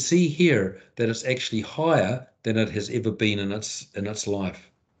 and you can see here that it's actually higher than it has ever been in its life.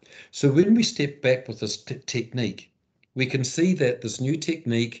 So when we step back with this technique, we can see that this new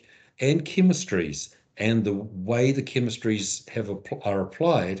technique and chemistries and the way the chemistries are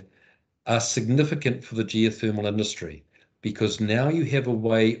applied are significant for the geothermal industry, because now you have a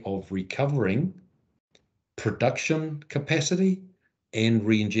way of recovering production capacity and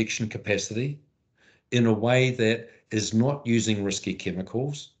reinjection capacity, in a way that is not using risky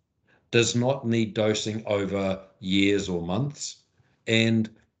chemicals, does not need dosing over years or months, and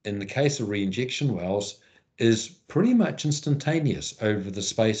in the case of reinjection wells, is pretty much instantaneous over the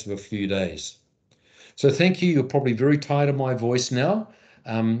space of a few days. So thank you. You're probably very tired of my voice now.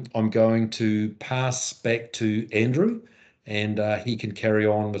 I'm going to pass back to Andrew, and he can carry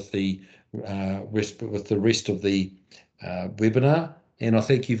on with the rest of the webinar. And I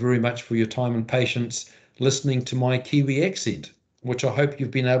thank you very much for your time and patience listening to my Kiwi accent, which I hope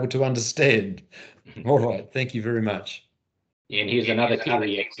you've been able to understand. All right, thank you very much. Yeah, and here's another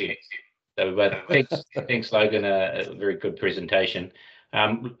Kiwi accent. So thanks, Logan. A very good presentation.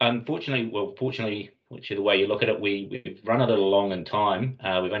 Fortunately, whichever way you look at it, we've run a little long in time.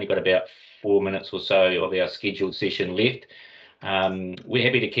 We've only got about 4 minutes or so of our scheduled session left. We're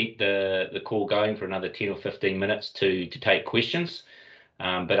happy to keep the call going for another 10 or 15 minutes to take questions,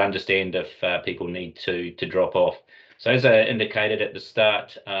 but understand if people need to drop off. So as I indicated at the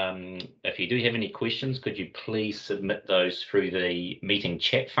start, if you do have any questions, could you please submit those through the meeting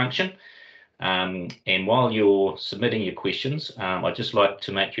chat function? And while you're submitting your questions, I'd just like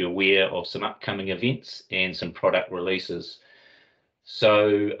to make you aware of some upcoming events and some product releases.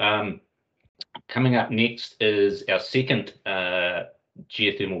 So coming up next is our second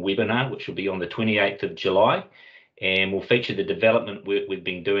geothermal webinar, which will be on the 28th of July, and will feature the development work we've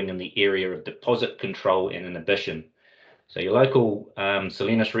been doing in the area of deposit control and inhibition. So your local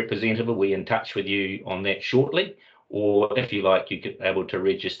Solenis representative will be in touch with you on that shortly, or if you like, you could be able to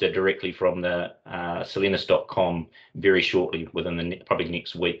register directly from the solenis.com very shortly, within the probably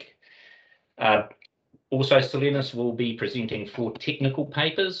next week. Also, Solenis will be presenting 4 technical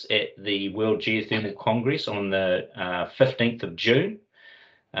papers at the World Geothermal Congress on the 15th of June.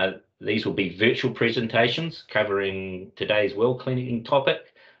 These will be virtual presentations covering today's well cleaning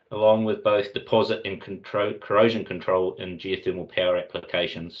topic, along with both deposit and corrosion control in geothermal power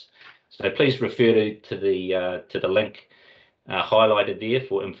applications. So please refer to the link highlighted there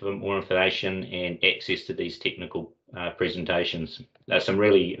for more information and access to these technical presentations. Some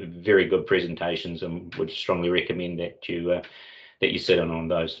really very good presentations, and would strongly recommend that you sit in on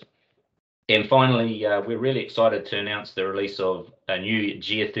those. And finally, we're really excited to announce the release of a new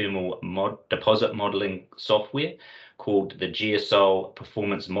geothermal deposit modeling software called the GeoSol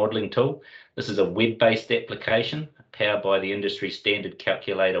Performance Modeling Tool. This is a web-based application powered by the industry standard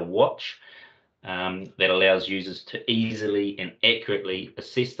calculator Watch that allows users to easily and accurately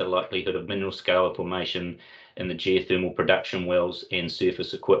assess the likelihood of mineral scale formation in the geothermal production wells and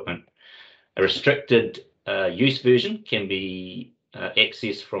surface equipment. A restricted use version can be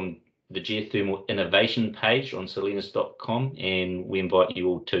accessed from the Geothermal Innovation page on solenis.com, and we invite you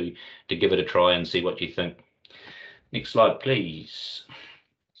all to give it a try and see what you think. Next slide, please.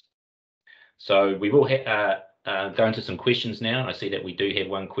 So we will go into some questions now. I see that we do have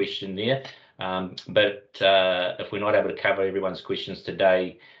one question there, but if we're not able to cover everyone's questions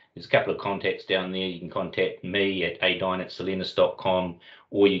today, there's a couple of contacts down there. You can contact me at adine@solenis.com,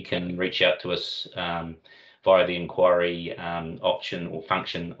 or you can reach out to us via the inquiry option or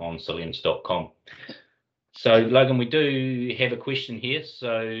function on solenis.com. So Logan, we do have a question here.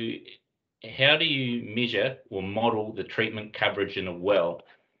 So how do you measure or model the treatment coverage in a well?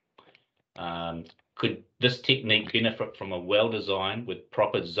 Could this technique benefit from a well design with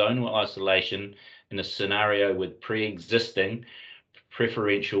proper zonal isolation in a scenario with pre-existing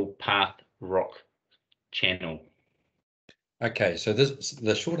preferential path rock channel? Okay, so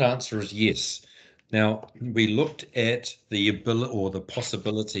the short answer is yes. Now, we looked at the ability or the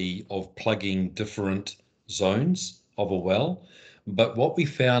possibility of plugging different zones of a well, but what we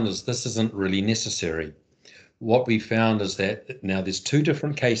found is this isn't really necessary. What we found is that now there's 2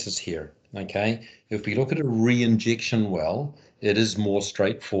 different cases here, okay? If we look at a reinjection well, it is more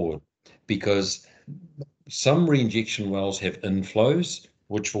straightforward because some reinjection wells have inflows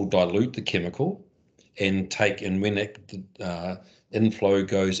which will dilute the chemical and when that inflow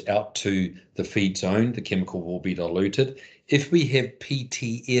goes out to the feed zone, the chemical will be diluted. If we have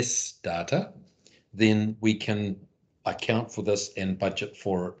PTS data, then we can account for this and budget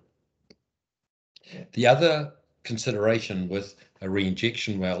for it. The other consideration with a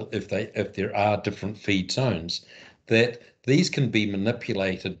reinjection well, if there are different feed zones, that these can be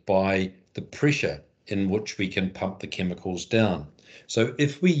manipulated by the pressure in which we can pump the chemicals down. So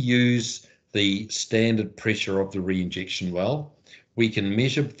if we use the standard pressure of the reinjection well, we can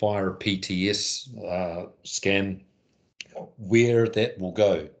measure via a PTS scan where that will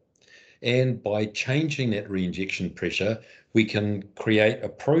go. And by changing that reinjection pressure, we can create a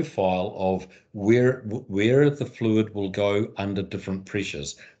profile of where the fluid will go under different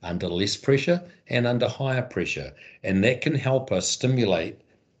pressures, under less pressure and under higher pressure. And that can help us stimulate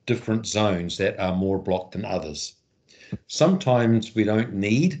different zones that are more blocked than others. Sometimes we don't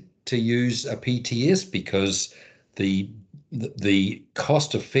need to use a PTS because the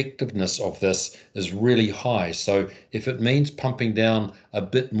cost effectiveness of this is really high. So if it means pumping down a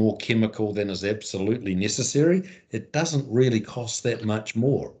bit more chemical than is absolutely necessary, it doesn't really cost that much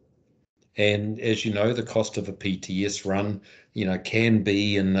more. And as you know, the cost of a PTS run, can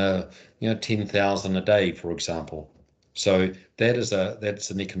be in 10,000 a day, for example. So that's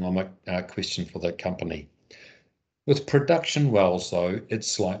an economic question for the company. With production wells, though, it's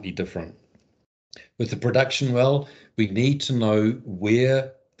slightly different. With the production well, we need to know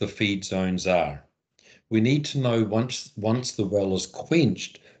where the feed zones are. We need to know once the well is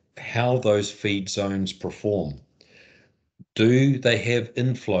quenched, how those feed zones perform. Do they have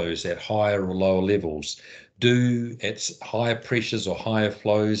inflows at higher or lower levels? Do at higher pressures or higher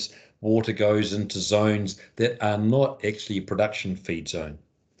flows, water goes into zones that are not actually a production feed zone?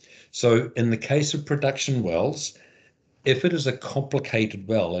 So in the case of production wells, if it is a complicated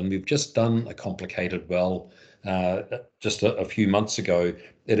well, and we've just done a complicated well just a few months ago,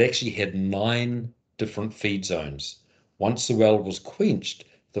 it actually had 9 different feed zones. Once the well was quenched,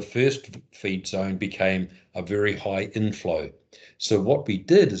 the first feed zone became a very high inflow. So what we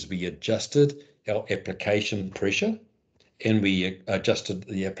did is we adjusted our application pressure, and we adjusted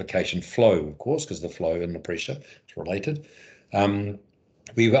the application flow, of course, because the flow and the pressure is related.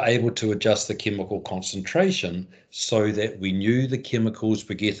 We were able to adjust the chemical concentration so that we knew the chemicals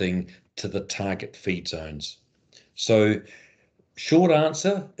were getting to the target feed zones. So short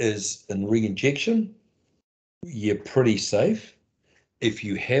answer is, in reinjection, you're pretty safe. If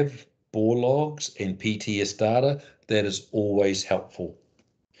you have bore logs and PTS data, that is always helpful.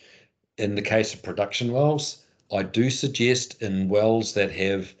 In the case of production wells, I do suggest in wells that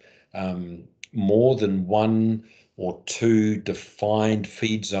have more than 1 or 2 defined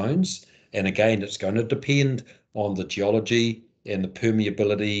feed zones, and again, it's going to depend on the geology and the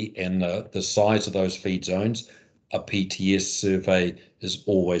permeability and the size of those feed zones, a PTS survey is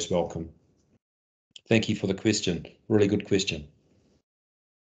always welcome. Thank you for the question. Really good question.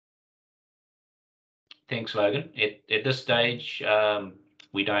 Thanks, Logan. At this stage,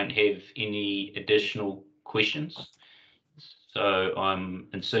 we don't have any additional questions. So I'm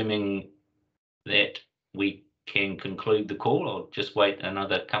assuming that we can conclude the call. I'll just wait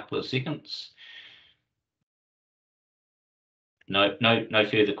another couple of seconds. No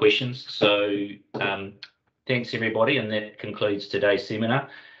further questions. So thanks everybody, and that concludes today's seminar.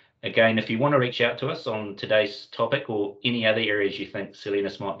 Again, if you want to reach out to us on today's topic or any other areas you think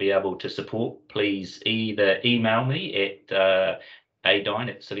Solenis might be able to support, please either email me at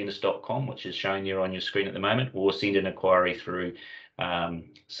adine@solenis.com, which is showing there on your screen at the moment, or send an inquiry through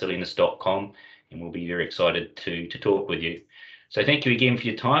solenis.com, and we'll be very excited to talk with you. So thank you again for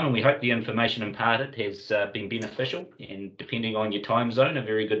your time, and we hope the information imparted has been beneficial, and depending on your time zone, a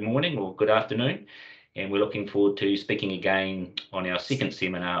very good morning or good afternoon. And we're looking forward to speaking again on our second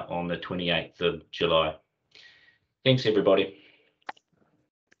seminar on the 28th of July. Thanks, everybody.